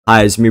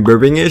Hi, it's me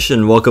Burbingish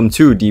and welcome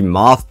to the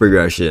Moth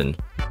progression.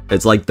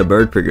 It's like the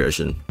bird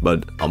progression,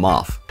 but a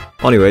moth.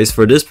 Anyways,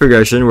 for this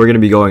progression, we're going to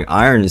be going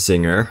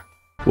Ironsing,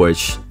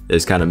 which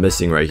is kind of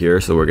missing right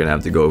here, so we're going to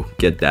have to go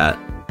get that.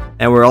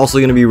 And we're also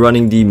going to be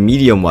running the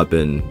medium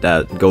weapon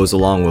that goes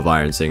along with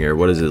Ironsing.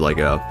 What is it, like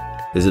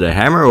is it a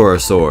hammer or a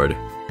sword?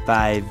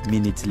 5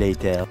 minutes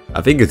later.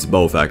 I think it's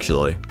both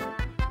actually.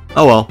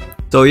 Oh well.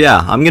 So yeah,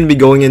 I'm going to be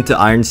going into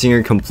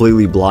Ironsing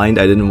completely blind.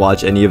 I didn't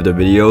watch any of the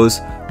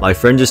videos. My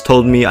friend just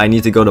told me I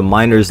need to go to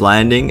Miner's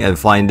Landing and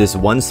find this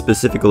one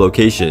specific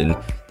location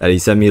that he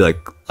sent me like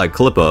a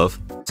clip of.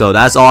 So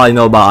that's all I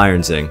know about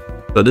Ironsing.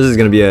 So this is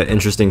going to be an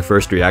interesting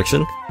first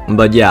reaction.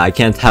 But yeah, I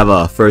can't have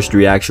a first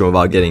reaction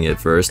without getting it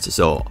first.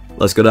 So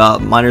let's go to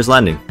Miner's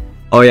Landing.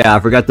 Oh yeah, I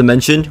forgot to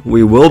mention,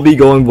 we will be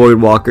going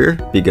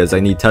Voidwalker because I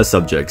need test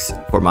subjects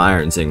for my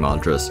Ironsing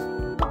mantras.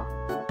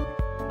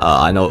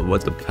 I know,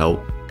 what the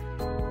hell?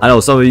 I know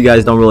some of you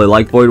guys don't really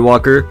like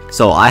Voidwalker,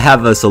 so I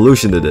have a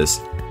solution to this.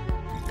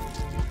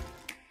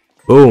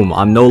 Boom,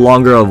 I'm no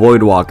longer a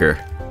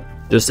Voidwalker.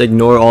 Just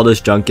ignore all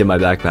this junk in my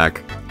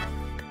backpack.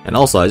 And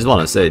also, I just want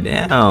to say,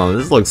 damn,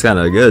 this looks kind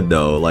of good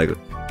though. Like,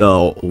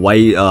 the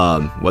white,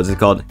 what's it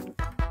called?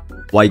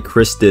 White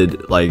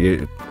crested, like,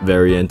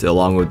 variant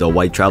along with the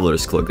white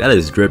traveler's cloak. That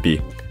is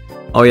drippy.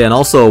 Oh yeah, and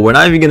also, we're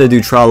not even gonna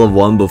do Trial of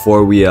 1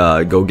 before we,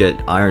 go get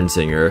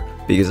Ironsing,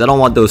 because I don't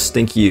want those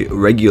stinky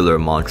regular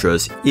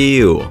mantras.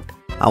 Ew.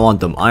 I want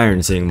them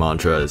Ironsing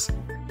mantras.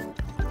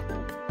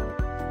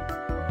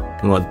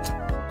 What?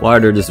 Why are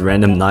there just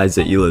random knives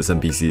at Elis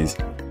NPCs?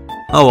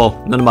 Oh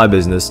well, none of my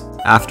business.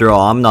 After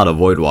all, I'm not a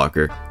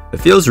Voidwalker. It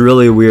feels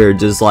really weird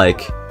just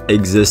like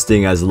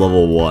existing as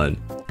level 1.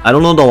 I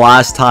don't know the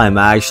last time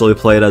I actually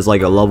played as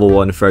like a level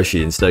 1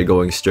 freshie instead of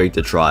going straight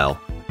to trial.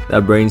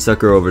 That brain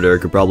sucker over there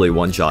could probably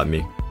one-shot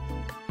me.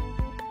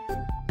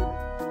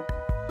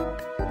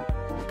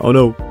 Oh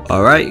no.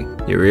 Alright,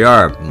 here we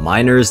are.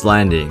 Miner's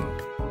Landing.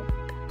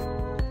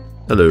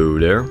 Hello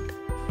there.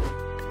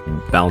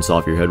 Bounce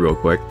off your head real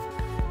quick.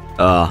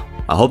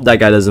 I hope that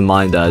guy doesn't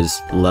mind that I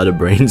just let a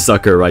brain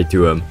sucker right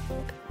to him.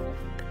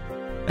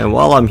 And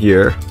while I'm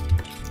here,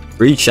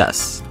 free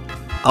chests.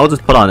 I'll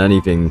just put on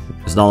anything.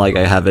 It's not like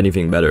I have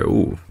anything better.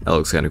 Ooh, that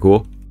looks kind of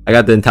cool. I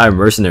got the entire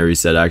mercenary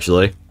set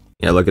actually.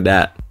 Yeah, look at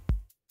that.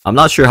 I'm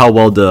not sure how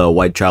well the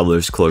white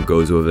traveler's cloak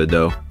goes with it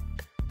though.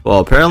 Well,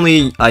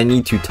 apparently I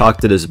need to talk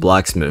to this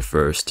blacksmith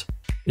first.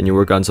 Can you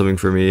work on something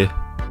for me?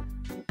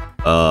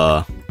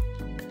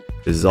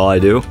 This is all I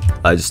do?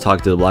 I just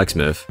talk to the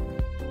blacksmith.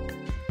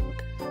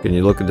 Can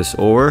you look at this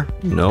ore?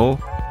 No?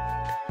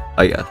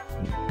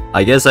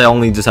 I guess I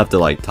only just have to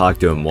like talk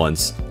to him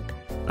once.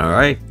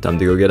 Alright, time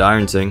to go get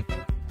Ironsing.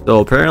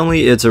 So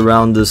apparently it's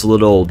around this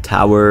little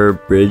tower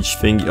bridge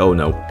thing. Oh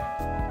no.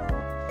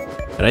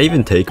 Can I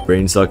even take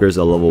brain suckers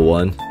at level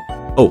 1?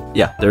 Oh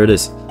yeah, there it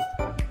is.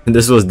 And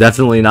this was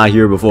definitely not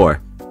here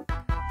before.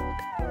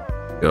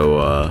 Go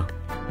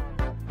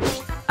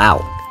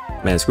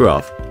ow. Man, screw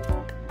off.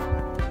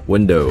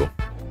 Window.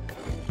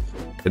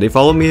 Can they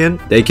follow me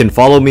in? They can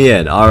follow me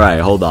in.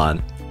 Alright, hold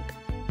on.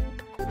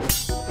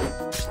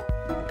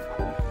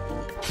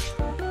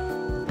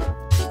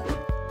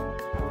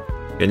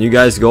 Can you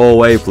guys go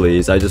away,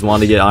 please? I just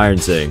want to get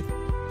Ironsing.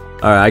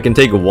 Alright, I can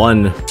take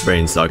one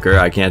brain sucker.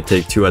 I can't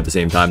take 2 at the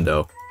same time,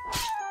 though.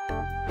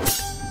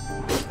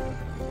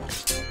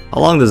 How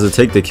long does it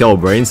take to kill a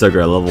brain sucker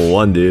at level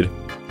 1, dude?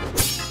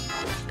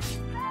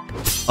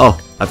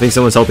 Oh, I think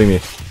someone's helping me.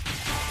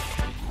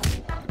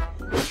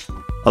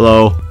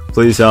 Hello,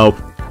 please help.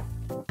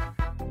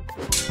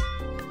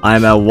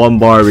 I'm at 1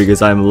 bar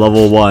because I'm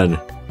level 1.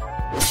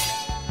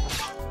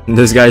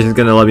 This guy's just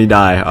gonna let me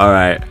die.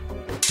 Alright.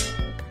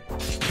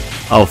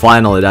 Oh,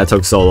 finally, that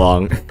took so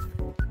long.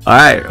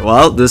 Alright,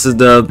 well, this is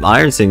the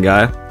Ironsing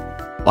guy.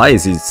 Why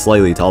is he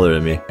slightly taller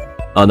than me?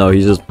 Oh no,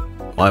 he's just...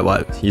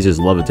 Why? He's just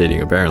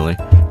levitating, apparently.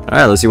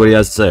 Alright, let's see what he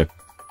has to say.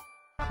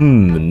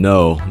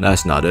 No,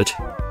 that's not it.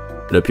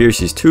 It appears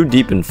he's too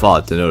deep in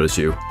thought to notice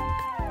you.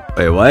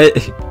 Wait, what?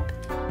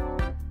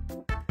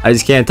 I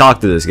just can't talk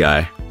to this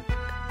guy.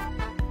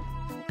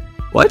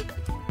 What?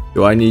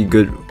 Do I need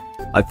good...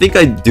 I think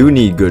I do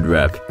need good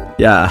rep.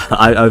 Yeah,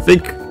 I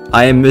think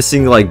I am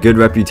missing like good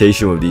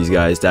reputation with these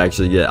guys to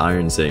actually get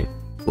Ironsing.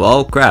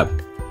 Well, crap.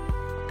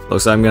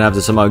 Looks like I'm gonna have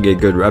to somehow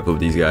get good rep with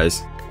these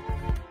guys.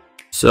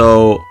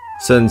 So,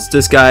 since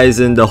this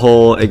guy's in the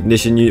whole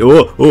ignition...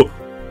 Oh,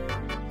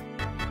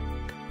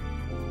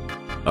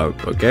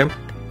 okay.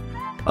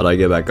 How do I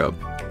get back up?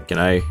 Can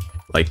I,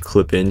 like,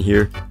 clip in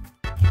here?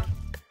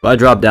 If I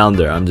drop down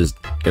there, I'm just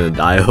gonna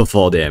die of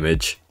fall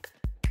damage.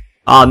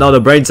 Oh no, the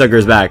brain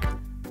sucker's back.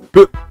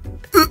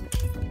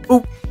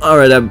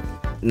 Alright, I'm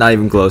not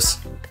even close.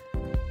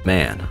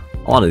 Man,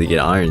 I wanted to get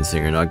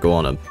Ironsing, not go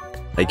on a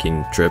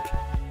hiking trip.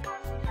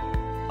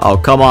 Oh,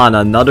 come on,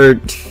 another...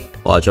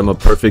 Watch, I'm a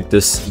perfect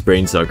this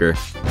brain sucker.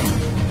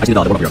 I see the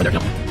dollar up there, no.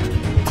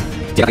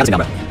 See, I gotta sit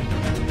down,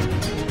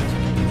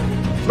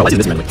 bro. I see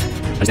this randomly.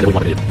 I see the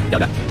one idiot. Yeah,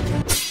 okay.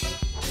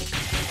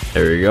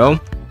 There we go.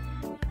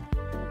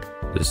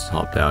 Just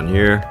hop down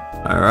here.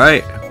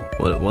 Alright.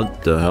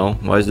 What the hell?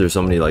 Why is there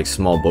so many like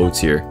small boats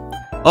here?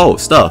 Oh,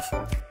 stuff.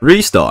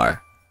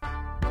 3-star.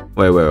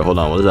 Wait, hold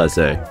on. What does that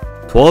say?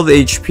 12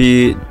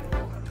 HP,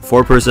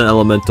 4%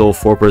 elemental,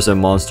 4%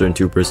 monster, and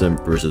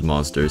 2% versus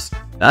monsters.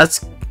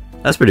 That's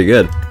pretty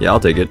good. Yeah, I'll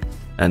take it.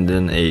 And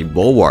then a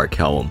bulwark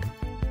helm.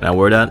 Can I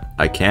wear that?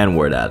 I can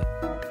wear that.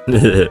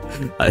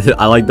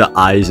 I like the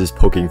eyes just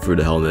poking through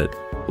the helmet.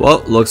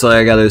 Well, looks like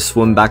I gotta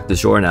swim back to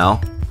shore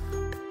now.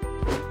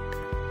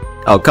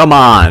 Oh, come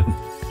on!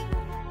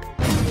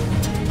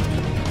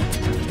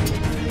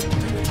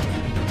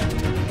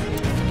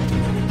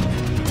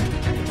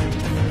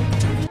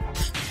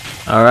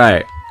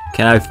 Alright,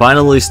 can I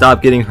finally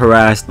stop getting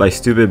harassed by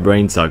stupid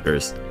brain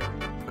suckers?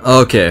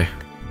 Okay,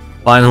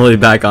 finally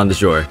back on the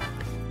shore.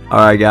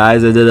 Alright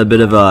guys, I did a bit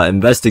of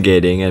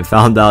investigating and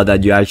found out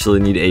that you actually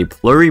need a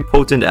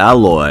pluripotent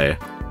alloy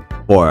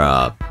for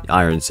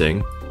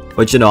Ironsing.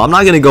 But you know, I'm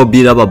not gonna go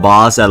beat up a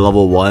boss at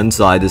level 1,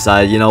 so I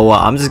decided, you know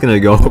what, I'm just gonna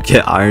go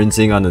get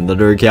Ironsing on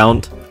another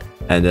account.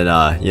 And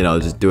then, you know,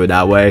 just do it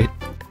that way.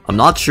 I'm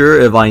not sure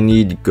if I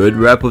need good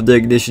rep of the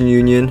Ignition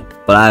Union,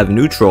 but I have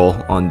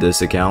neutral on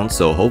this account,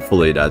 so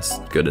hopefully that's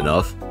good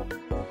enough.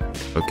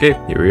 Okay,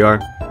 here we are.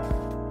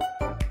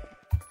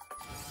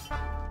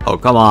 Oh,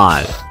 come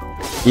on.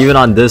 Even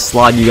on this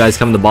slot, you guys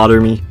come to bother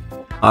me?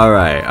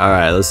 Alright,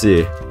 let's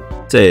see.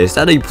 Say, is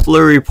that a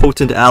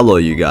pluripotent alloy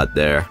you got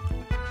there?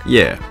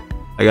 Yeah.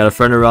 I got a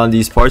friend around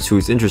these parts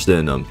who's interested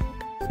in them.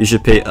 You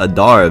should pay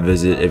Adar a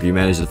visit if you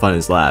manage to find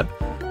his lab.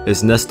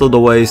 It's nestled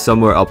away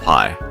somewhere up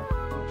high.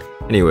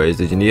 Anyways,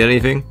 did you need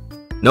anything?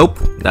 Nope,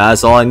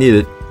 that's all I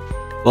needed.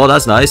 Well,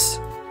 that's nice.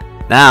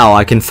 Now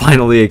I can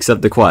finally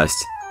accept the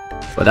quest.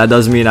 But that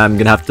does mean I'm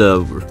gonna have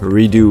to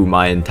redo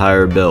my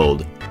entire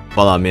build.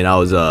 Well, I mean, I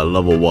was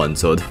level 1,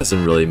 so it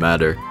doesn't really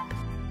matter.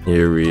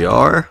 Here we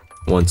are,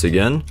 once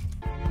again.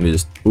 Let me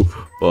just...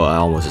 oh, I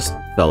almost just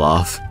fell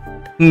off.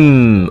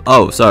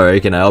 Oh, sorry,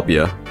 can I help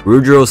you?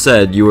 Rudro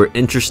said you were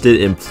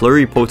interested in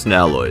pluripotent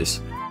alloys.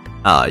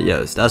 Ah,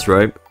 yes, that's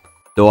right.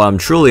 Though I'm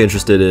truly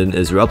interested in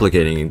is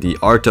replicating the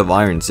art of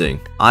Ironsing.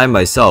 I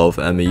myself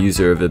am a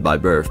user of it by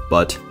birth,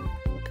 but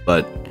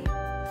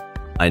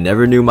I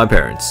never knew my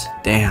parents.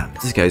 Damn,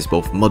 this guy's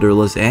both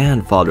motherless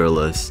and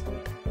fatherless.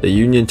 The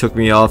Union took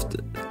me off.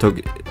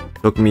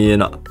 Took me in.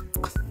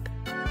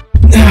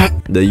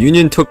 The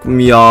Union took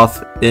me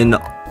off in.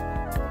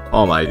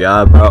 Oh my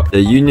god, bro.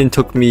 The Union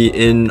took me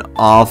in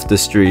off the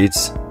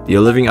streets. The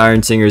living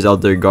Iron Singers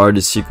out there guard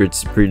the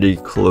secrets pretty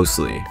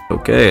closely.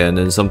 Okay, and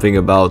then something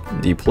about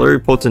the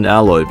pluripotent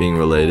alloy being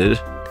related.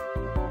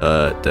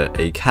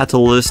 A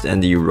catalyst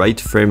and the right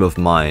frame of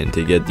mind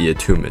to get the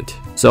attunement.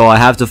 So I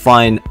have to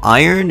find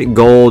iron,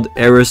 gold,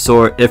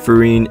 aerosol,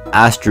 ephrine,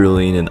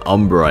 astrolene, and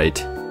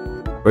umbrite.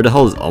 Where the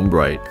hell is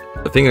umbrite?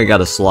 I think I got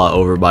a slot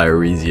over by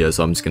Arisia,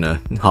 so I'm just gonna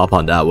hop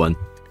on that one.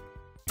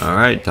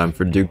 Alright, time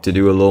for Duke to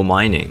do a little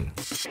mining.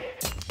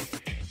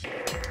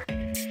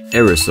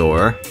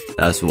 Aerosol,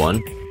 that's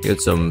one.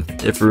 Get some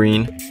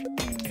ephrine.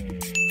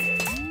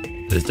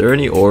 Is there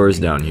any ores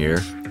down here?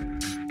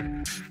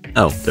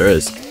 Oh, there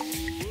is.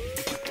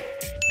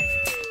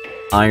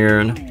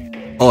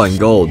 Iron. Oh, and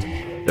gold.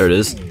 There it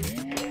is.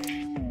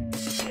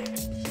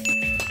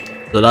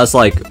 So that's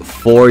like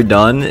 4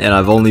 done, and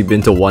I've only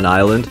been to 1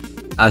 island.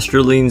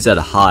 Astrolene's at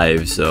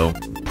Hive, so...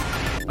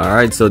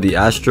 Alright, so the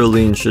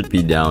astrolene should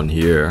be down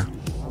here.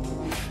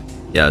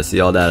 Yeah, see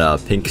all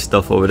that pink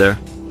stuff over there?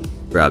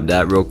 Grab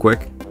that real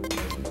quick.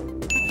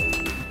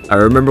 I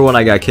remember when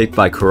I got kicked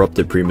by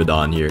Corrupted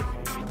Primadon here.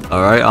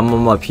 Alright, I'm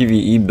on my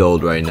PvE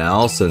build right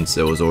now, since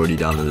it was already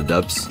down in the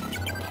depths.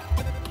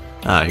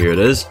 Ah, here it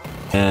is.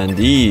 And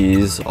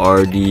these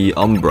are the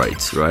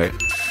umbrites, right?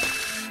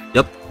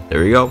 Yep,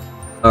 there we go.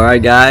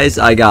 Alright guys,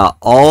 I got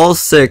all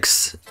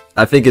 6,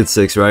 I think it's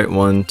 6, right?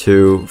 1,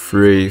 2,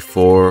 3,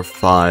 4,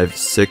 5,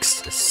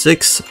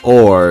 6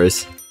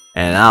 ores.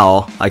 And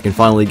now, I can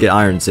finally get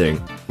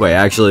Ironsing. Wait,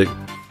 actually,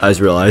 I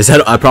just realized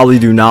I probably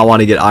do not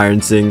want to get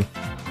Ironsing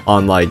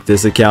on like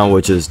this account,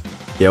 which is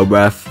Gale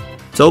Breath.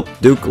 So,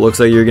 Duke, looks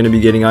like you're going to be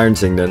getting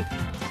Ironsing then.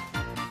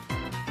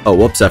 Oh,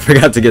 whoops, I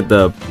forgot to get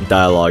the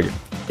dialogue.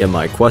 Get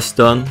my quest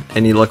done.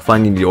 Any luck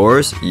finding the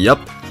ores? Yep.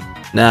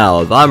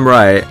 Now, if I'm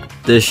right,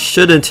 this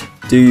shouldn't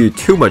do you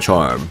too much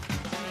harm.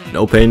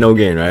 No pain, no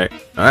gain, right?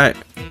 Alright.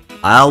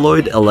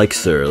 Alloyed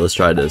elixir. Let's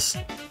try this.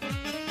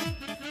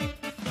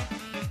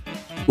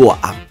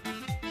 Wow.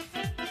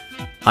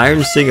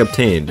 Ironsing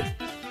obtained.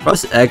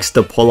 Press X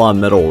to pull on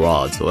metal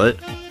rods. What?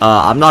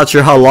 I'm not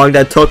sure how long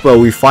that took, but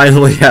we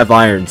finally have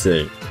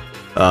Ironsing.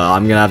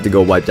 I'm gonna have to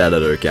go wipe that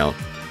other account.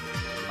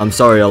 I'm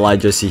sorry,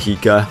 Elijah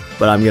Sihika,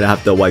 but I'm gonna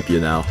have to wipe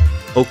you now.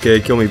 Okay,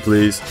 kill me,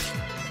 please.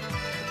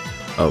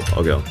 Oh,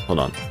 okay, hold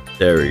on.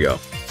 There we go.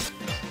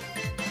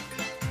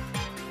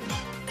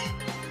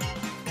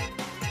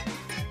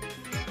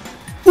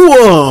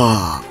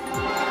 Whoa!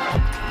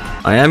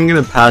 I am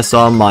gonna pass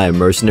on my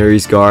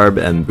mercenary's garb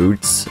and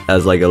boots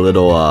as like a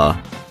little,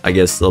 I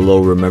guess a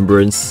little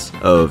remembrance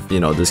of,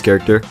 you know, this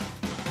character.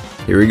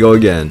 Here we go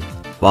again.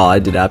 Wow, I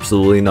did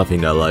absolutely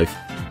nothing that life.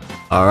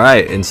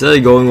 Alright, instead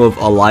of going with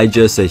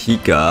Elijah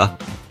Sahika,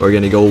 we're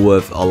gonna go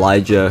with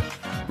Elijah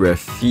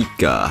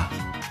Rafika.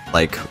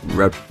 Like,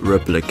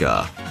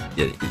 replica.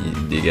 Do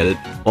you get it?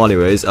 Well,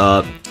 anyways,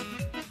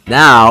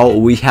 now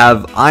we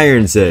have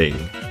Ironsing.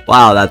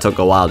 Wow, that took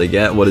a while to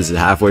get. What is it,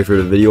 halfway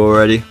through the video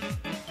already?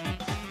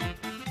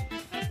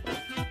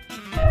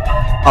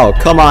 Oh,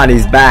 come on,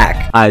 he's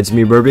back! Hi, it's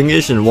me,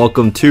 Burbingish, and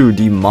welcome to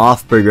the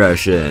Moth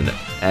progression.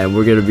 And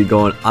we're gonna be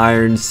going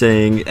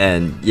Ironsing,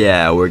 and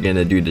yeah, we're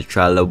gonna do the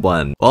trial of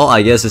one. Well,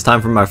 I guess it's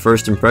time for my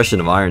first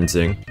impression of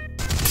Ironsing.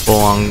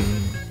 Bong.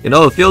 You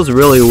know, it feels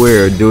really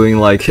weird doing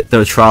like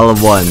the trial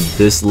of one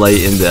this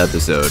late in the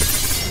episode.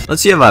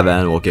 Let's see if I have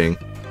Animal King.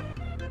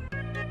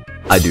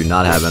 I do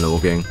not have Animal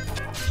King.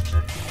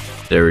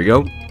 There we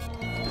go.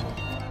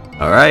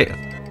 Alright.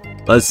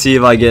 Let's see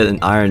if I get an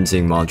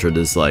Ironsing mantra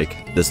this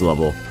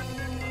level.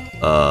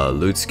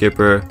 Loot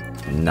Skipper.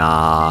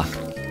 Nah.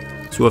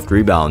 Swift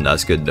Rebound,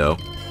 that's good though.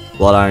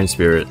 Blood Iron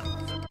Spirit.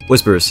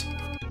 Whispers.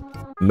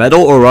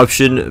 Metal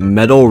Eruption,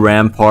 Metal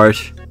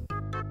Rampart,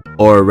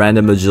 or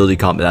Random Agility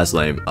Combat. That's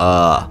lame.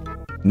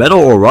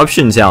 Metal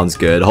Eruption sounds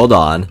good. Hold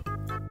on.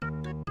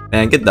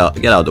 Man, get out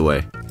of the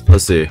way.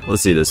 Let's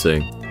see this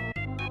thing.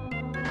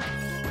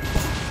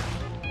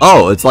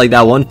 Oh, it's like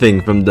that one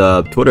thing from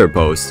the Twitter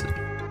post.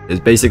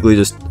 It's basically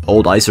just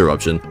old ice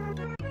eruption.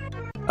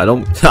 I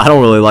don't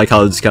really like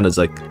how it's kind of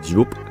like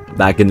zoop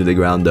back into the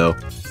ground though.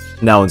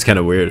 That one's kind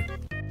of weird.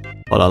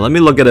 Hold on, let me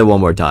look at it one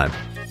more time.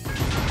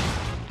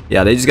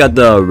 Yeah, they just got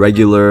the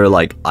regular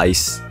like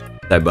ice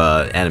type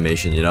of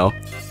animation, you know.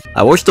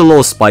 I wish the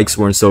little spikes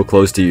weren't so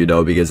close to you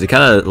though, because it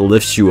kind of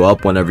lifts you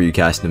up whenever you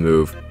cast a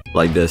move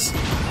like this.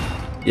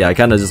 Yeah, it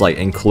kind of just like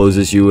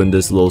encloses you in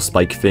this little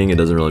spike thing. It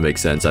doesn't really make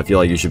sense. I feel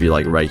like you should be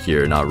like right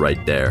here, not right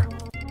there.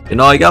 You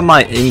know, I got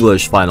my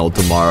English final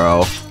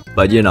tomorrow,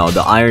 but you know,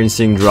 the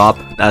Ironsing drop,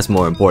 that's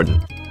more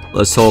important.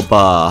 Let's hope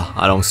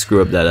I don't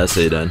screw up that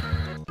essay then.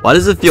 Why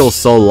does it feel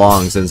so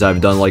long since I've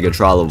done like a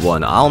trial of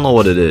one? I don't know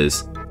what it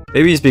is.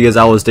 Maybe it's because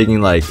I was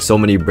taking like so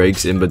many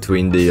breaks in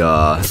between the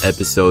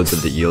episodes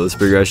of the Elis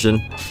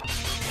progression.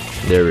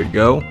 There we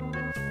go.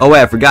 Oh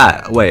wait, I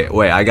forgot. Wait,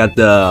 I got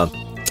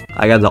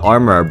the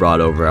armor I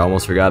brought over. I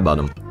almost forgot about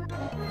him.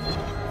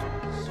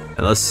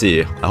 And let's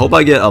see. I hope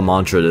I get a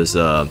mantra this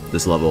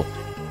level.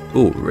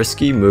 Ooh,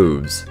 risky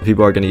moves.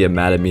 People are gonna get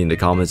mad at me in the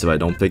comments if I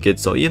don't pick it,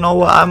 so you know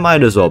what? I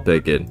might as well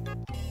pick it.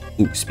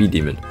 Ooh, Speed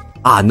Demon.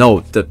 Ah, no,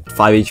 the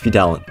 5 HP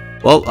talent.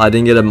 Well, I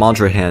didn't get a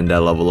mantra hand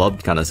that level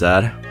up. Kinda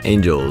sad.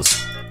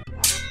 Angels.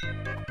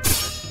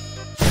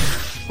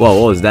 Whoa,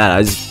 what was that?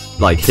 I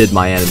just like hid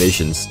my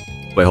animations.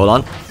 Wait, hold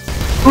on.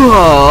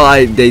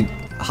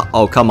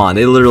 Oh, come on.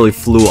 They literally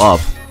flew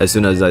up as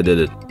soon as I did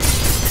it.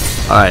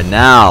 Alright,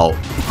 now.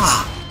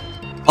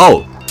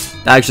 Oh,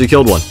 that actually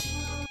killed one.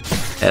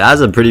 It has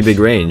a pretty big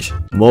range.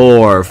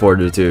 More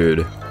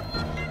fortitude.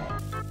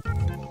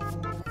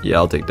 Yeah,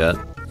 I'll take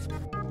that.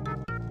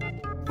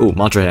 Ooh,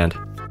 mantra hand.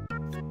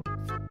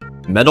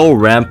 Metal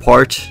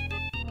Rampart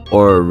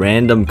or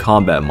Random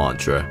Combat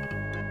Mantra.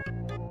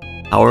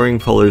 Towering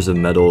Pillars of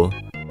Metal.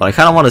 But I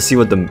kind of want to see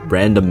what the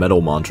Random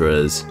Metal Mantra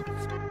is.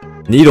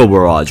 Needle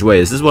Barrage. Wait,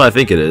 is this what I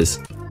think it is?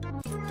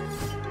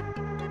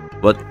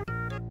 What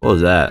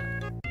was that?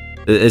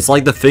 It's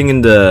like the thing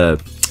in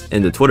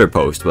the Twitter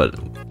post, but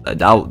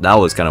that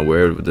was kind of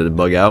weird. Did it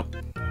bug out?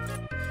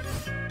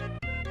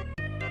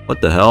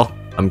 What the hell?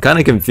 I'm kind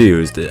of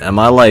confused. Am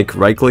I like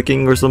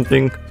right-clicking or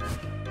something?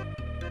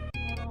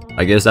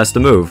 I guess that's the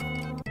move.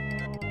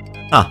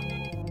 Huh.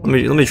 Let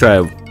me try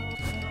it.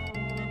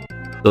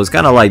 So it's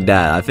kind of like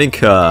that. I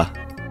think I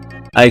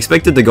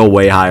expected to go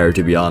way higher,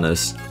 to be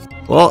honest.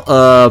 Well,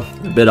 a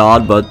bit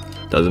odd, but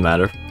doesn't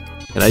matter.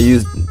 Can I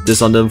use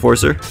this on the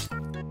Enforcer?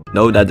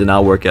 No, that did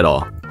not work at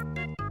all.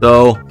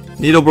 So,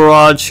 Needle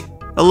Barrage,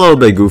 a little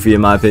bit goofy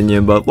in my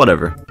opinion, but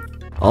whatever.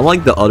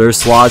 Unlike the other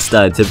slots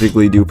that I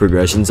typically do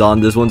progressions on,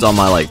 this one's on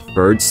my like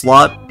third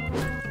slot.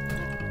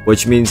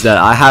 Which means that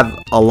I have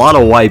a lot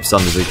of wipes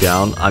on this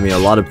account. I mean, a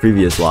lot of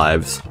previous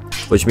lives.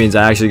 Which means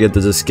I actually get to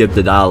just skip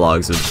the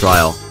dialogues of the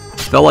trial.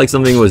 Felt like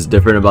something was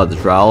different about the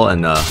trial,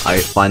 and I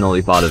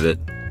finally thought of it.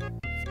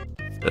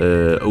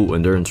 Oh,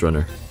 Endurance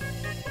Runner.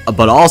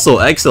 But also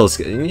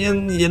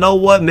Exoskin. You know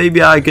what?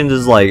 Maybe I can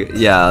just like,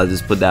 yeah,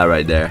 just put that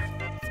right there.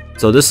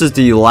 So this is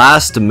the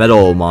last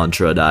metal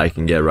mantra that I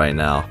can get right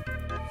now.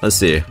 Let's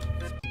see.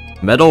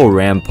 Metal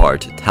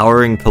Rampart.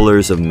 Towering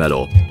Pillars of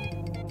Metal.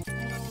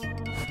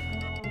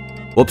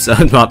 Whoops,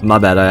 my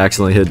bad, I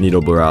accidentally hit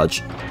Needle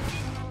Barrage.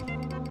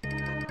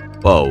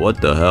 Whoa, what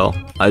the hell?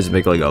 I just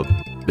make like a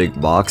big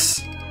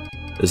box.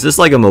 Is this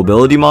like a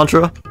mobility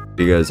mantra?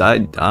 Because I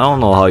don't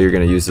know how you're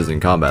gonna use this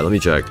in combat. Let me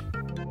check.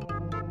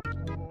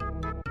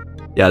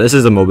 Yeah, this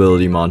is a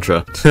mobility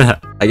mantra.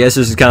 I guess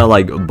this is kind of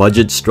like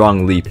budget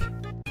strong leap.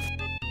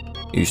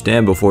 You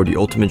stand before the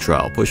ultimate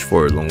trial. Push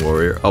forward, Lone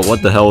Warrior. Oh,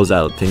 what the hell is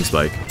that pink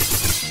spike?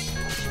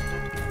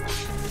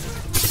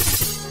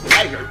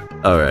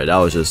 Alright, that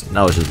was just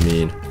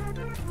mean.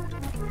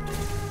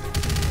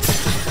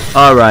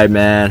 Alright,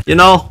 man. You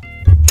know,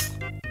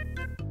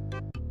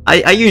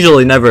 I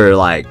usually never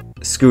like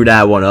screw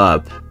that one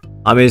up.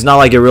 I mean, it's not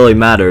like it really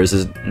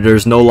matters.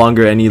 There's no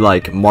longer any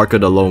like Mark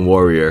of the Lone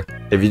Warrior.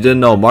 If you didn't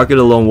know, Mark of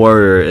the Lone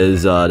Warrior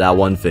is that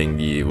one thing.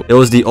 It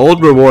was the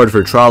old reward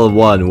for Trial of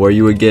 1 where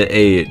you would get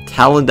a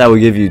talent that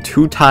would give you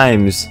 2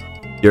 times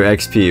your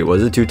XP.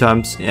 Was it 2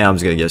 times? Yeah, I'm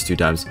just gonna guess 2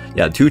 times.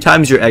 Yeah, 2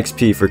 times your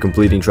XP for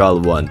completing Trial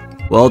of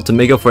 1. Well, to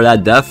make up for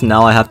that death,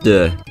 now I have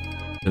to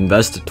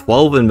invest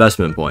 12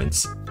 investment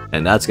points,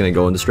 and that's gonna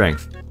go into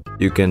strength.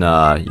 You can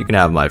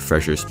have my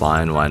fresher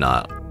spine. Why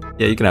not?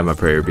 Yeah, you can have my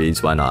prayer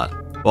beads. Why not?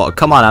 Well,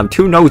 come on, I'm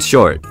 2 notes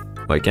short.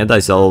 Wait, can't I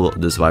sell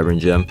this vibrant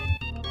gem?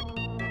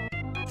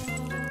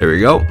 Here we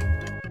go.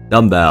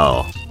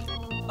 Dumbbell.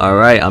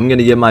 Alright, I'm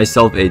gonna give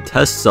myself a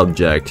test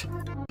subject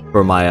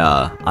for my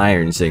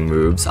Ironsing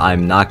moves.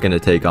 I'm not gonna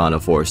take on a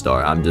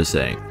 4-star, I'm just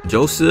saying.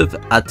 Joseph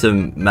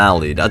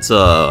Atamali, that's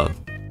a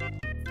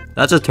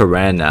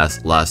Terran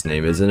last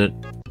name, isn't it?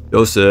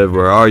 Joseph,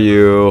 where are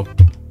you?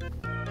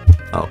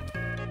 Oh.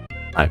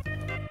 Hi.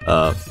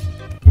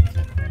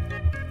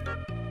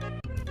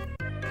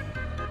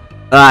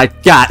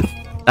 God,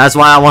 that's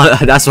why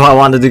I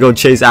wanted to go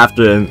chase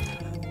after him,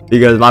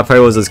 because my prey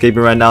was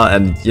escaping right now,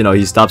 and you know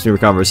he stops me for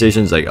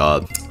conversations like,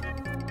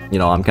 you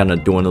know, I'm kind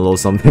of doing a little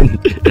something.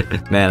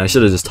 Man, I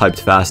should have just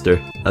typed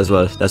faster. That's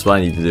what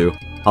I need to do.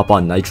 Hop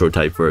on nitro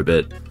type for a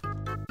bit.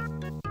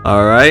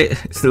 All right,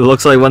 it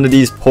looks like one of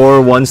these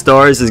poor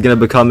 1-stars is gonna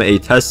become a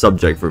test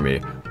subject for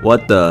me.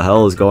 What the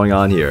hell is going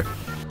on here?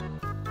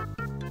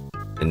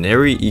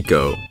 Canary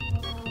Eco.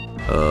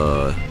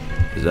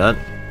 Is that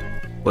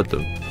what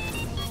the?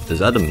 Is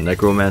that a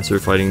necromancer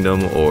fighting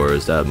them, or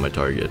is that my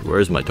target?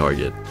 Where's my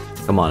target?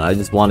 Come on, I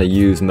just want to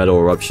use metal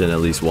eruption at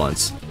least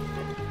once.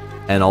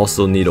 And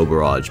also needle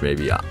barrage,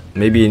 maybe.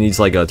 Maybe it needs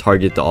like a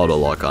target to auto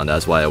lock on.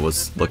 That's why I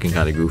was looking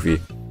kind of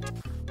goofy.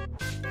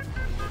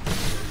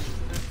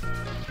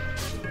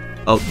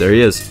 Oh, there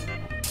he is.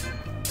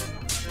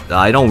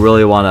 I don't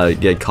really want to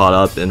get caught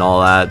up in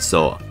all that,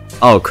 so...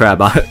 Oh crap,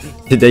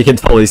 they can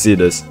totally see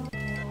this.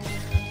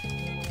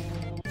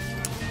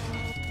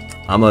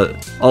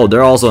 Oh,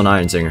 they're also an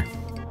Ironsinger.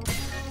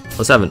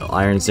 Let's have an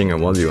Ironsinger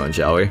 1v1,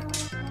 shall we?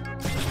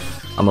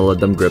 I'm gonna let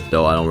them grip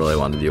though, I don't really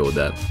want to deal with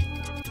that.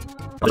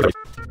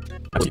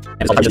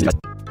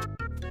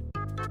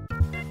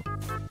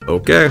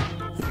 Okay.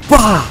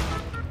 Bah!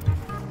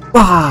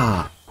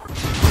 Bah!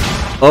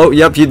 Oh,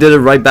 yep, he did it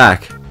right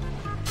back.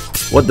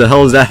 What the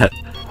hell is that?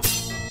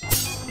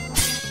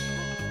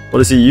 What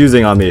is he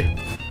using on me?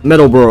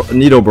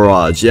 Needle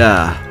barrage,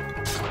 yeah.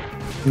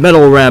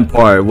 Metal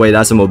rampart. Wait,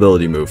 that's a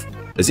mobility move.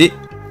 Is he?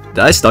 Did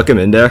I stuck him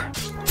in there?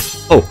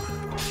 Oh.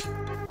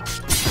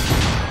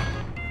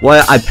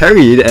 Well, I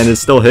parried and it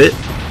still hit.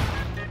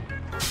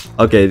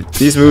 Okay,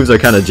 these moves are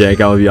kind of jank, I'm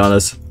gonna be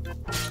honest.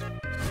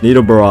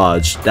 Needle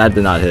barrage. That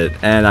did not hit.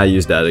 And I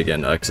used that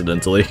again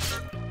accidentally.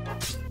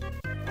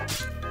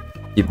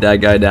 Keep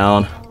that guy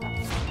down.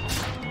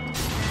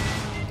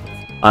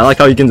 I like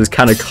how you can just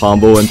kind of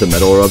combo into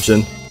metal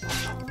eruption.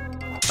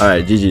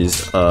 Alright,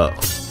 GG's.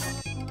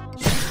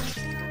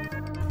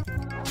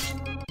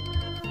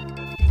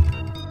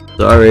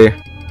 Sorry.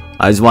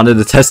 I just wanted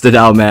to test it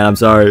out, man. I'm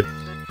sorry.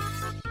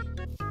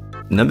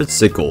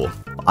 Sickle.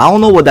 I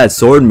don't know what that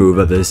sword move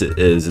of this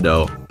is,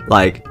 though.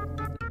 Like,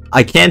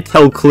 I can't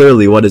tell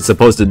clearly what it's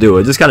supposed to do.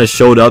 It just kind of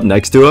showed up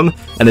next to him,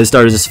 and it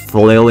started just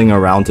flailing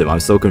around him. I'm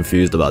so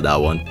confused about that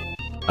one.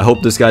 I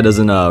hope this guy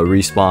doesn't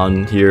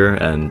respawn here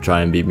and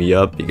try and beat me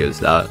up,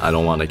 because I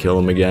don't want to kill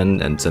him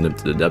again and send him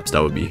to the depths.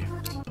 That would be,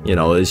 you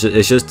know,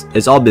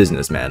 it's all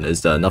business, man.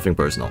 It's nothing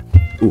personal.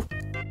 Ooh.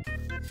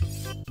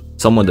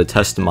 Someone to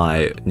test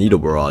my needle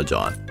barrage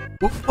on.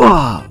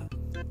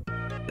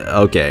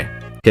 Okay.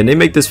 Can they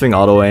make this thing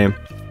auto aim?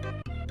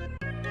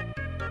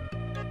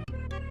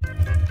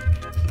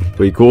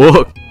 Pretty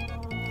cool.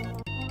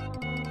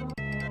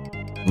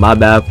 My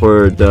bad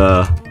for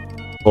the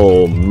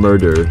whole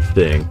murder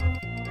thing.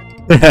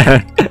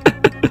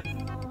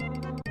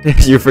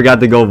 You forgot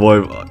to go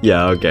void.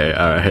 Yeah, okay,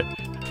 alright.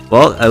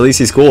 Well, at least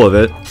he's cool with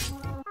it.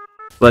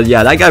 But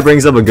yeah, that guy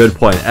brings up a good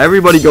point.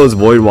 Everybody goes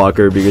Void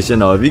Walker because, you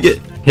know,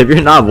 if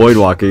you're not Void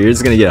Walker, you're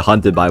just gonna get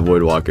hunted by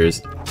Void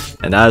Walkers.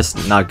 And that's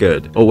not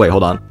good. Oh wait,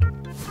 hold on.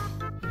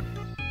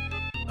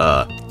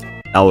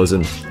 That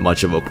wasn't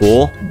much of a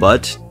pull,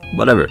 but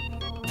whatever.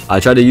 I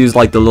tried to use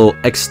like the little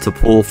X to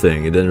pull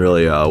thing. It didn't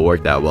really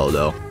work that well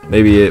though.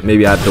 Maybe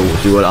I have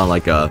to do it on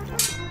like a,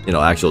 you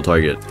know, actual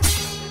target.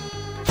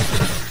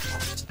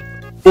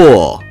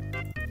 Pull.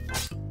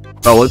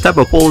 Oh, what type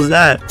of pull is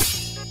that?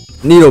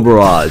 Needle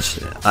barrage.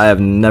 I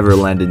have never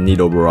landed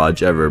needle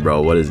barrage ever,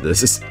 bro. What is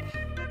this?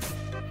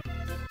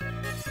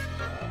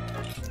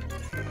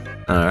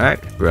 Alright,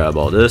 grab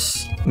all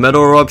this.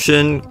 Metal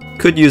eruption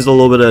could use a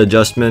little bit of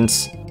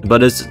adjustments,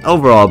 but it's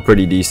overall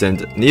pretty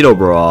decent. Needle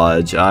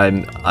barrage,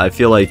 I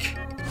feel like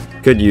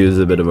could use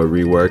a bit of a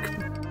rework.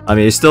 I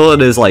mean,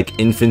 it is like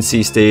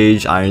infancy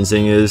stage,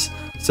 Ironsing is,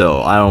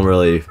 so I don't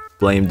really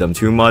blame them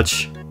too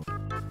much.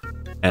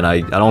 And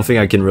I don't think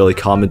I can really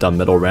comment on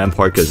Metal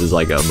Rampart because it's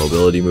like a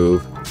mobility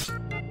move.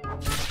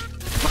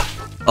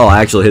 Oh,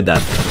 I actually hit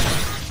that.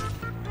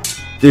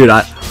 Dude,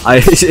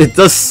 it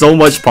does so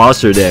much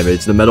posture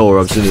damage. The metal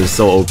eruption is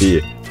so OP.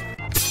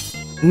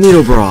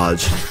 Needle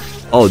barrage.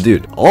 Oh,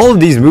 dude, all of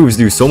these moves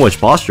do so much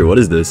posture. What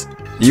is this?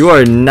 You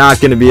are not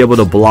gonna be able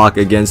to block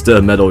against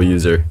a metal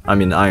user. I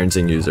mean,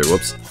 Ironsing user.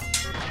 Whoops.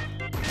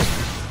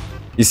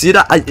 You see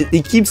that?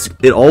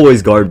 It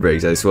always guard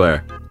breaks, I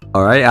swear.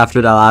 Alright,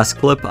 after that last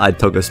clip, I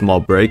took a small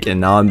break and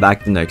now I'm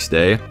back the next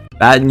day.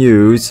 Bad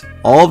news,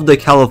 all of the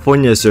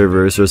California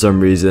servers for some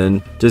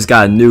reason just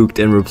got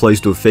nuked and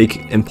replaced with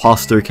fake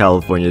imposter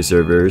California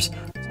servers.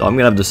 So I'm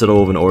gonna have to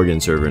settle with an Oregon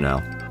server now.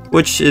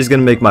 Which is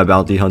gonna make my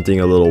bounty hunting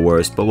a little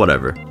worse, but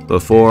whatever.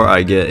 Before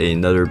I get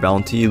another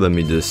bounty, let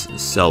me just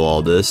sell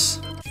all this.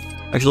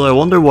 Actually, I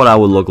wonder what I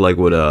would look like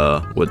with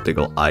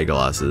the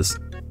eyeglasses.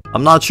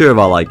 I'm not sure if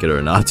I like it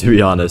or not, to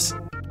be honest.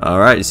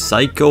 Alright,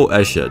 Psycho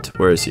Eshet.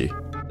 Where is he?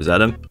 Is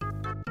that him?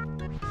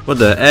 What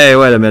the? Hey,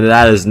 wait a minute.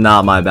 That is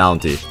not my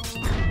bounty.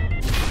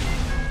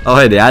 Oh,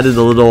 hey, they added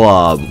the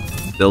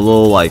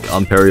little like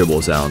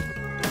unparryable sound.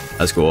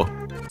 That's cool.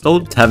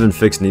 Still haven't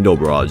fixed Needle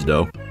Barrage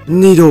though.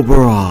 Needle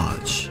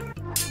Barrage.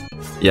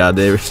 Yeah,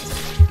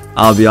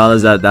 I'll be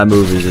honest, that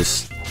move is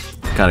just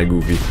kind of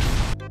goofy.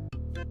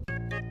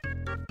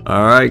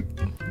 Alright.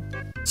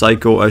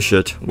 Psycho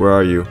Eshet, where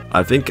are you?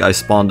 I think I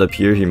spawned up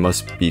here. He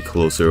must be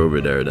closer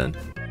over there then.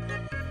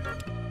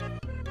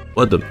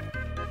 What the?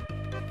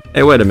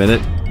 Hey, wait a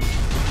minute.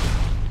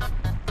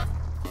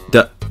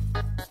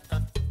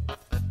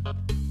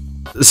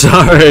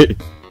 Sorry.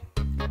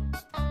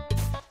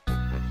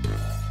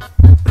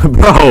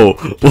 Bro,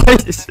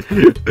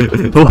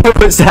 what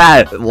was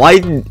that?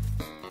 Why?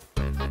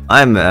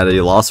 I'm at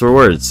a loss for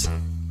words.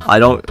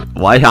 How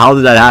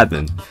did that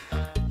happen?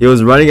 He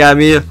was running at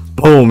me,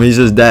 boom, he's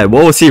just dead.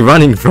 What was he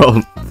running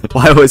from?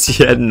 Why was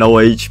he at no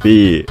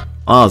HP?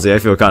 Honestly, I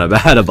feel kind of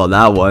bad about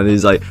that one.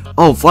 He's like,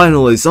 oh,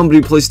 finally,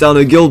 somebody placed down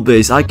a guild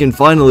base. I can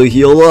finally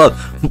heal up.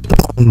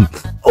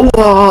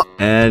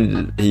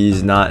 And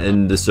he's not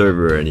in the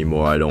server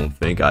anymore, I don't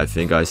think. I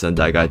think I sent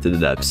that guy to the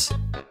depths.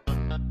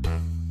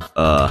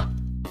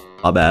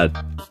 My bad.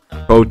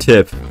 Pro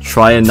tip,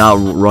 try and not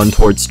run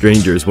towards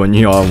strangers when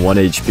you're on 1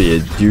 HP.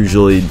 It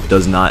usually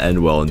does not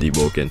end well in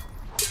Deepwoken.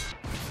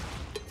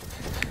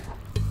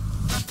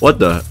 What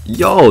the?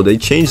 Yo, they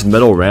changed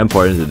Metal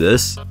Rampart into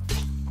this?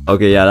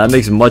 Okay, yeah, that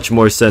makes much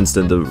more sense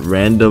than the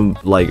random,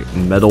 like,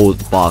 metal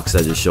box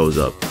that just shows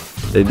up.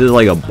 They did,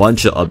 like, a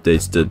bunch of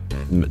updates to,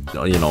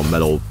 you know,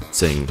 Metal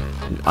Sing,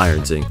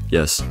 Ironsing,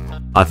 yes.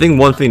 I think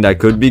one thing that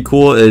could be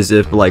cool is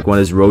if, like, when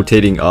it's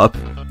rotating up,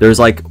 there's,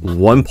 like,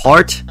 one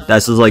part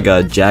that's just, like,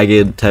 a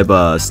jagged type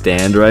of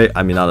stand, right?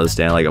 I mean, not a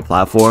stand, like a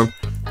platform.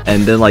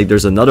 And then, like,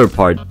 there's another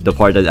part, the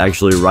part that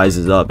actually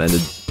rises up, and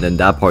then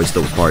that part's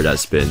the part that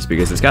spins.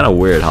 Because it's kind of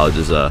weird how it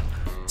just,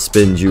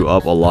 spins you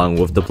up along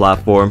with the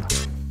platform.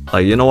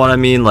 Like, you know what I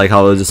mean? Like,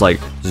 how it's just, like,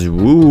 just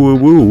woo, woo,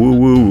 woo, woo,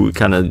 woo,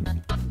 kind of...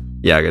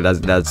 Yeah,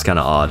 that's kind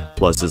of odd.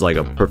 Plus, there's, like,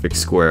 a perfect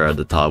square at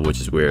the top, which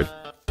is weird.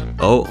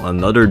 Oh,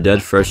 another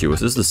dead freshie.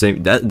 Was this the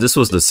same... This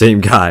was the same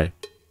guy.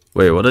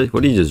 Wait, what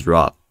did he just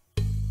drop?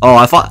 Oh,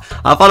 I thought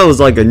it was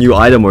like a new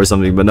item or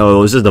something, but no,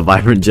 it was just a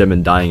vibrant gem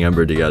and dying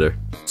ember together.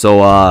 So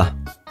I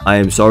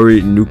am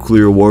sorry,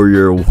 Nuclear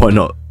Warrior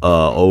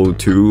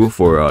 102,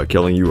 for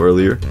killing you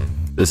earlier.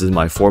 This is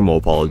my formal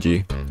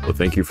apology. Well,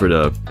 thank you for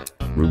the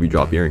ruby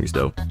drop earrings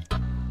though.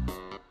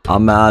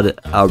 Ahmad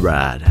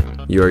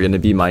Arad, you are gonna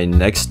be my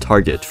next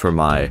target for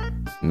my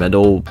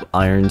Metal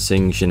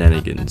Ironsing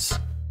shenanigans.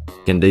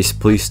 Can they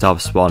please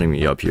stop spawning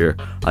me up here?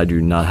 I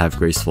do not have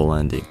graceful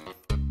landing.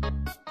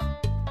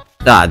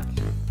 Ah,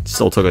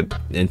 still took an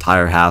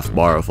entire half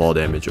bar of fall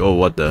damage. Oh,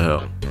 what the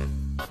hell?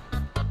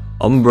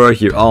 Umbra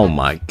here. Oh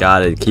my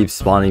god, it keeps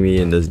spawning me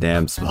in this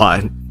damn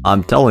spot.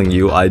 I'm telling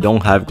you, I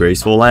don't have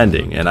graceful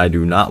landing, and I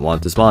do not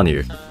want to spawn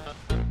here.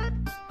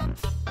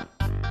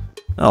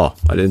 Oh,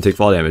 I didn't take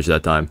fall damage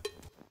that time.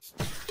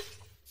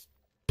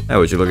 Hey,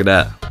 would you look at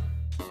that?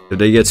 If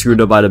they get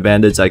screwed up by the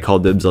bandits, I call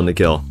dibs on the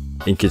kill.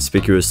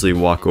 Inconspicuously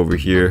walk over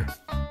here.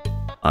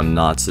 I'm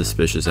not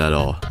suspicious at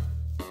all.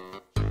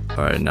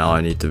 Alright, now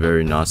I need to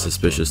very not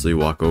suspiciously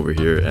walk over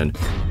here and...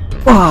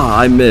 Ah,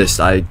 I missed!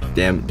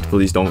 Damn,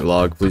 please don't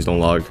log, please don't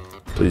log.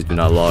 Please do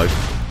not log.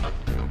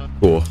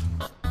 Cool.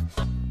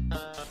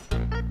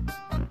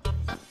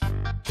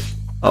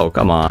 Oh,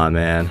 come on,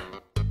 man.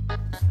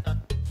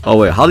 Oh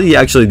wait, how did he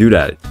actually do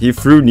that? He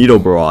threw Needle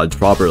Barrage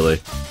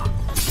properly.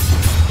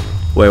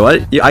 Wait,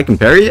 what? I can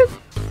parry it?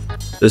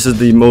 This is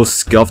the most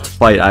scuffed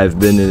fight I've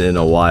been in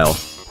a while.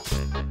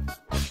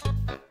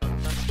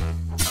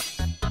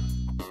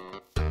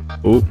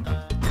 Oh,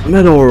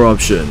 Metal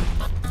Eruption.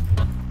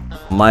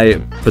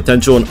 My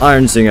potential in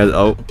Ironsing as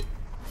oh.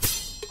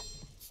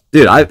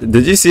 Dude,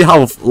 did you see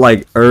how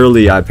like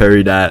early I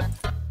parried that?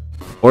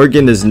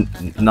 Oregon is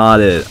not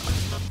it.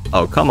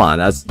 Oh, come on,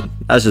 that's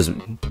just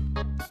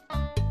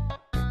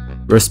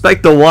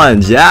respect the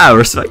ones. Yeah,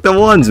 respect the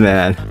ones,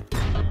 man.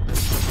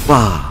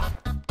 Wow.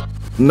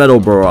 Metal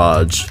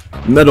Barrage.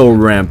 Metal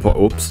Rampart.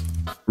 Oops.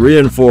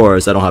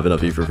 Reinforce. I don't have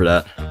enough ether for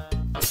that.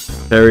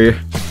 Parry.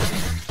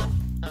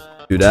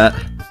 Do that.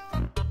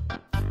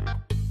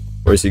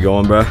 Where's he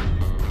going, bruh?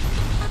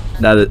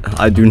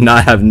 I do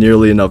not have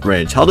nearly enough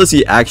range. How does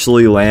he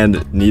actually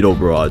land Needle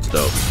Barrage,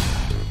 though?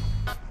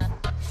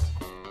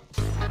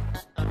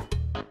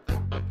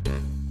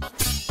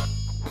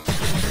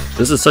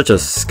 This is such a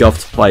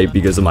scuffed fight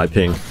because of my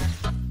ping.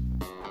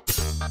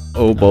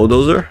 Oh,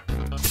 Bulldozer?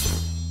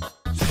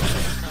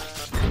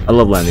 I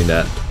love landing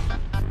that.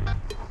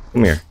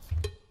 Come here.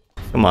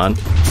 Come on.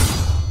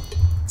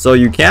 So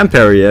you can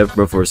parry it,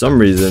 but for some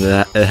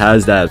reason it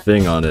has that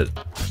thing on it.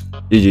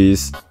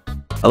 GG's.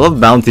 I love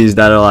bounties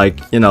that are like,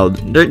 you know,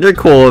 they're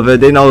cool with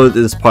it. They know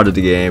it's part of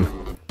the game.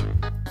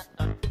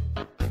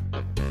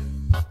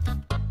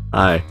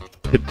 Hi.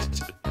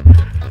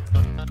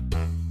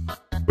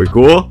 We're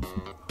cool?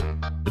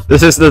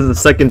 This is the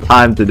second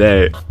time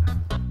today.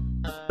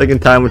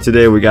 Second time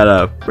today we got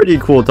a pretty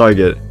cool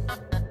target.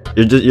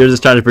 You're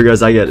just trying to figure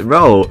out I get.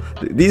 Bro,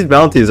 these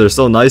bounties are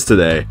so nice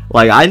today.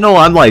 Like, I know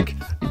I'm like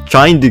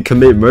trying to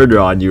commit murder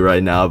on you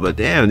right now, but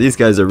damn, these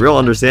guys are real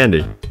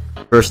understanding.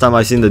 First time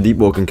I've seen the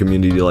Deepwoken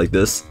community like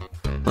this.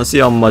 Let's see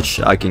how much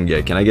I can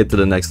get. Can I get to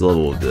the next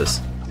level of this?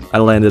 I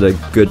landed a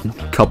good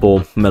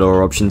couple metal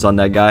eruptions on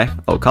that guy.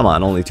 Oh, come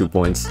on, only 2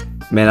 points.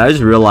 Man, I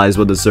just realized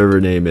what the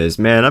server name is.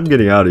 Man, I'm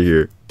getting out of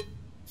here.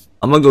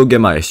 I'm gonna go get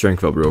my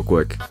strength up real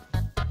quick.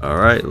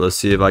 Alright, let's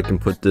see if I can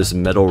put this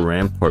metal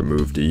rampart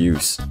move to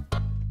use.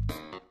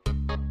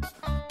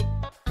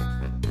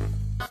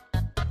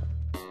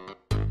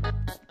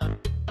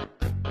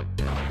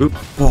 Oop.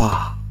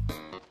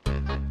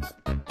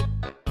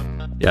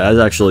 Yeah, that's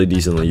actually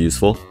decently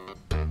useful.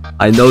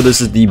 I know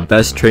this is the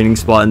best training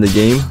spot in the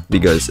game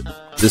because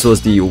this was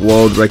the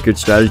world record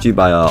strategy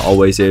by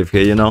Always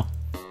AFK, you know?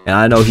 And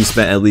I know he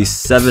spent at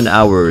least 7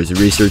 hours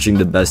researching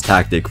the best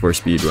tactic for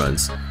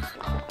speedruns.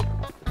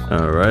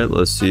 Alright,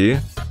 let's see.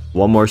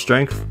 One more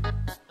strength.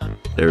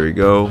 There we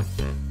go.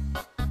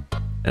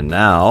 And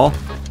now,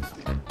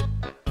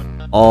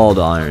 all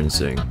the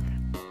Ironsing.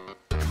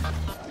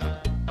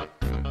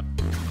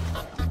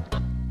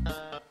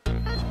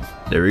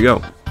 There we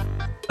go.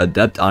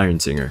 Adept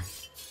Ironsinger.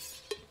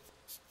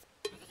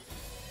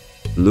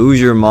 Lose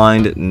your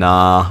mind?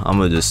 Nah, I'm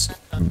gonna just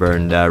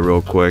burn that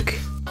real quick.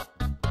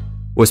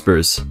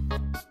 Whispers.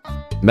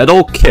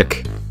 Metal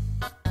kick.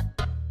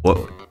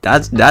 What?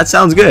 That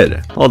sounds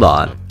good. Hold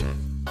on.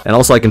 And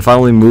also I can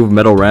finally move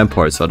metal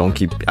rampart so I don't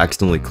keep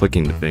accidentally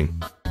clicking the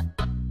thing.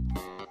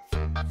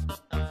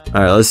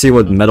 Alright, let's see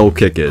what metal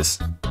kick is.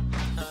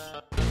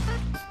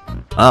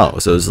 Oh,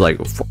 so it's like...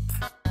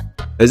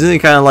 Isn't it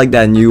kind of like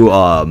that new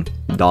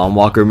Dawn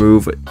Walker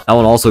move? That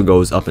one also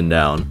goes up and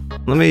down.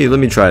 Let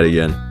me try it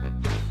again.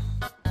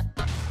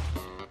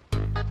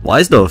 Why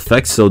is the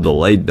effect so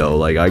delayed though?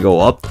 Like I go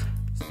up,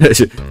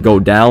 go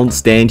down,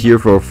 stand here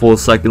for a full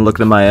second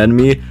looking at my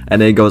enemy,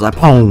 and then it goes like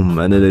boom,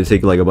 and then they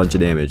take like a bunch of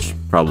damage,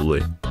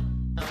 probably.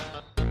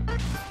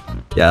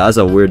 Yeah, that's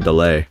a weird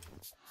delay.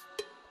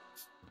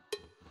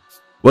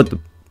 What the?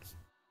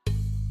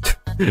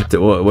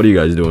 What are you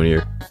guys doing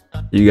here?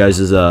 You guys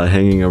just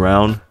hanging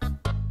around?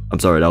 I'm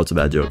sorry, that was a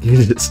bad joke.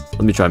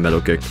 Let me try metal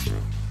kick.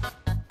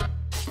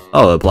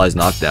 Oh, it applies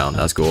knockdown.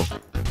 That's cool.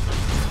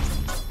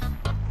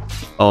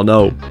 Oh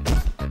no.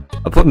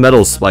 I put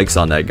metal spikes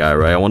on that guy,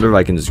 right? I wonder if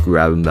I can just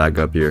grab him back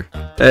up here.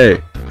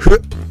 Hey.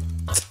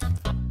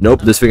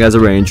 Nope, this thing has a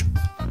range.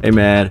 Hey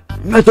man.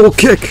 Metal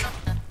kick!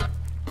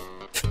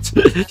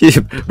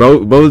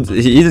 bro,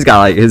 he just got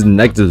like, his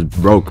neck just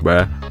broke,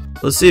 bruh.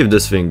 Let's see if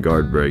this thing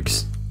guard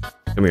breaks.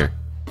 Come here.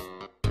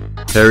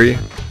 Parry.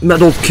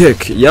 Metal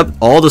kick. Yep,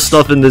 all the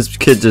stuff in this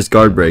kit just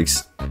guard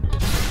breaks.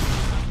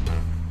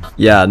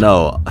 Yeah,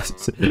 no.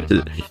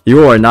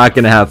 You are not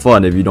gonna have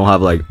fun if you don't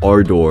have like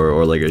Ardor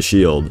or like a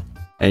shield.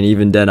 And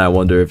even then I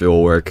wonder if it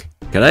will work.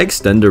 Can I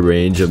extend the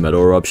range of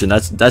metal eruption?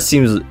 That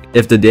seems,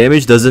 if the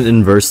damage doesn't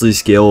inversely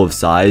scale with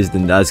size,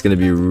 then that's gonna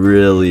be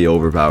really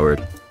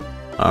overpowered.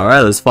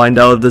 Alright, let's find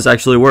out if this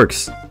actually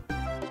works.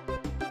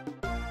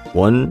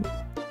 1,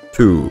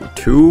 2.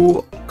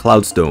 2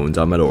 cloudstones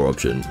on metal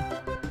eruption.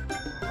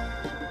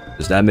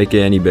 Does that make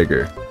it any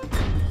bigger?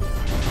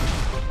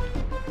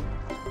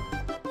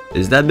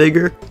 Is that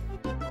bigger?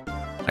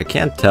 I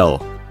can't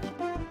tell.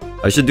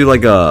 I should do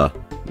like a...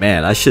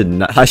 Man, I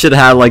should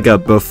have like a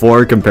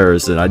before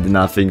comparison. I did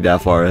not think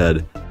that far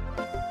ahead.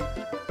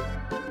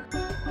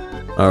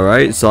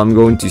 Alright, so I'm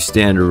going to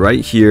stand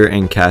right here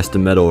and cast a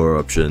metal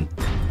eruption.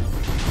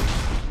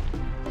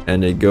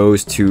 And it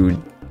goes to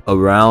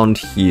around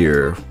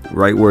here,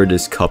 right where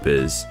this cup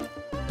is.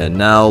 And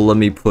now let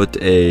me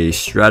put a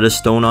stratus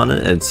stone on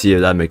it and see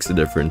if that makes a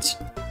difference.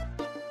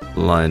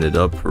 Line it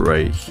up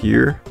right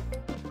here.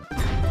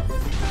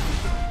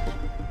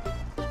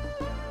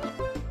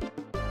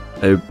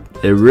 It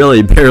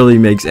really barely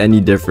makes any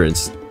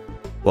difference.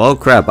 Well,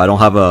 crap, I don't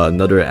have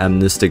another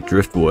amnestic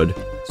driftwood,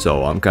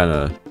 so I'm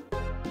kinda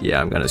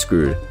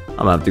screwed. I'm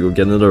gonna have to go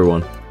get another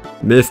one.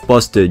 Myth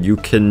busted, you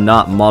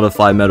cannot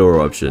modify metal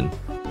eruption.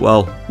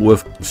 Well,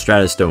 with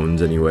stratus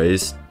stones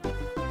anyways.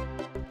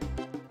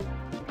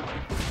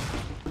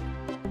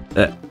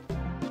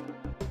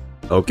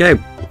 Okay,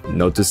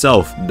 note to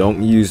self,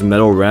 don't use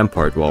metal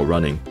rampart while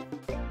running.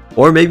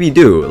 Or maybe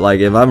do. Like,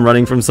 if I'm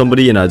running from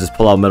somebody and I just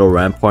pull out metal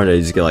rampart and I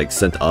just get, like,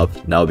 sent up,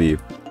 that would be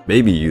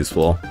maybe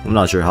useful. I'm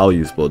not sure how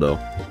useful, though.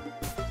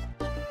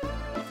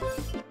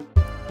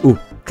 Ooh,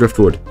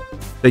 driftwood.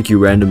 Thank you,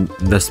 random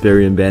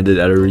Vesperian bandit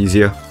at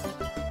Arisia.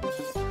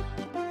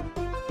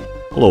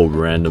 Hello,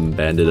 random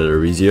bandit at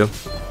Arisia.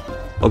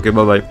 Okay,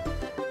 bye-bye.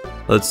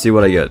 Let's see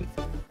what I get.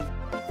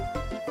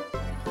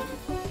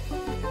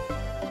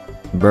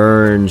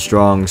 Burn,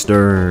 strong,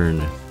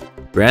 stern.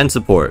 Grand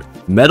support.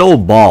 Metal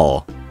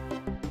ball.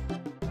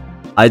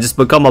 I just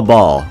become a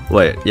ball.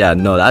 Wait, yeah,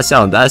 no, that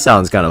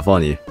sounds kind of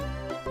funny.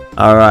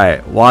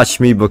 Alright, watch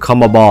me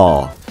become a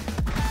ball.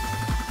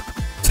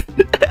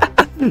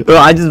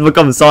 I just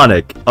become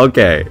Sonic.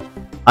 Okay.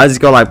 I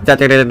just go like... I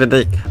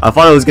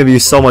thought it was gonna be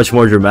so much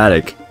more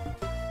dramatic.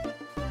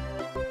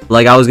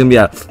 Like, I was gonna be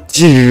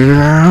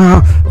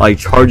like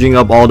charging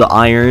up all the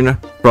iron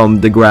from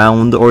the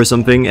ground or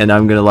something, and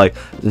I'm gonna like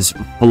just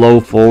flow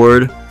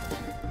forward.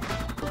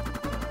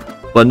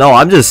 But no,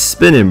 I'm just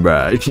spinning,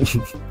 bruh.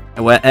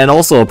 And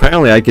also,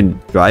 apparently I can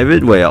drive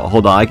it. Wait,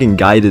 hold on, I can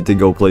guide it to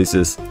go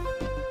places.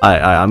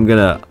 I'm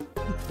gonna...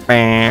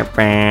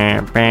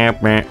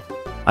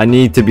 I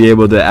need to be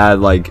able to add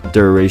like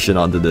duration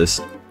onto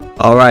this.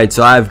 Alright,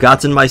 so I've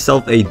gotten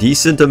myself a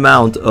decent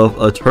amount of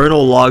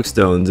Eternal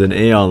Logstones and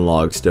Aeon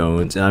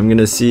Logstones, and I'm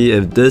gonna see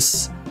if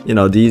this, you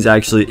know, these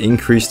actually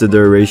increase the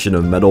duration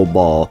of Metal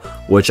Ball,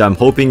 which I'm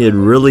hoping it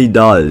really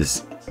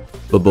does.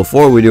 But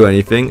before we do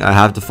anything, I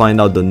have to find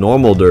out the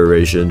normal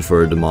duration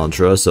for the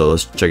mantra, so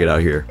let's check it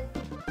out here.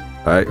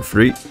 Alright,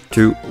 3,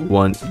 2,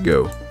 1,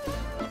 go.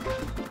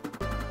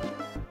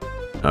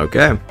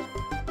 Okay.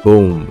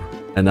 Boom.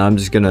 And I'm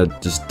just gonna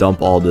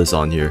dump all this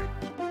on here.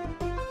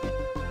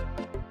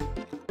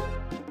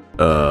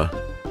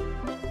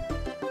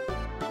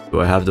 Do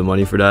I have the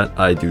money for that?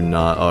 I do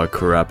not. Oh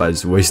crap, I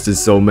just wasted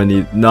so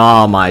many.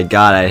 No, my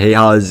god, I hate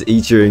how this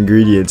eats your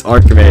ingredients.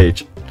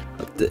 Archmage.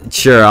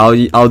 Sure,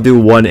 I'll do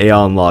 1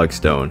 Aeon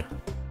Logstone.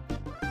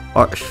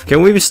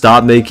 Can we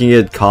stop making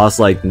it cost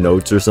like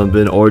notes or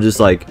something? Or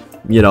just like,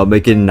 you know,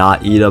 make it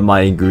not eat up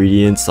my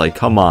ingredients? Like,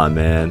 come on,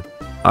 man.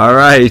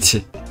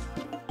 Alright.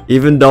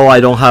 Even though I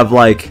don't have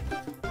like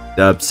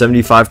the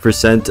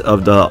 75%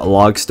 of the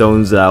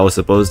Logstones that I was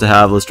supposed to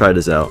have, let's try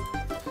this out.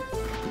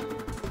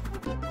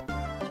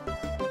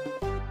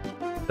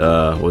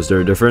 Was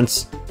there a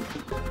difference?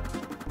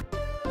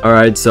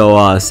 Alright,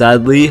 so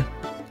sadly,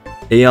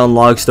 Aeon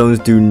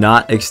Logstones do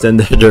not extend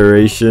the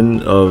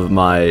duration of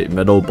my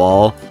metal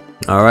ball.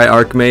 Alright,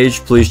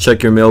 Archmage, please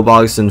check your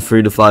mailbox in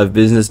 3 to 5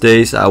 business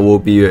days. I will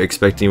be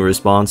expecting a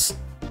response.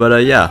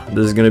 But yeah,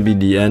 this is gonna be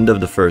the end of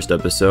the first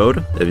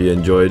episode. If you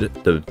enjoyed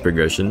the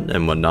progression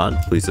and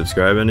whatnot, please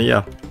subscribe, and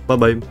yeah, bye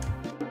bye.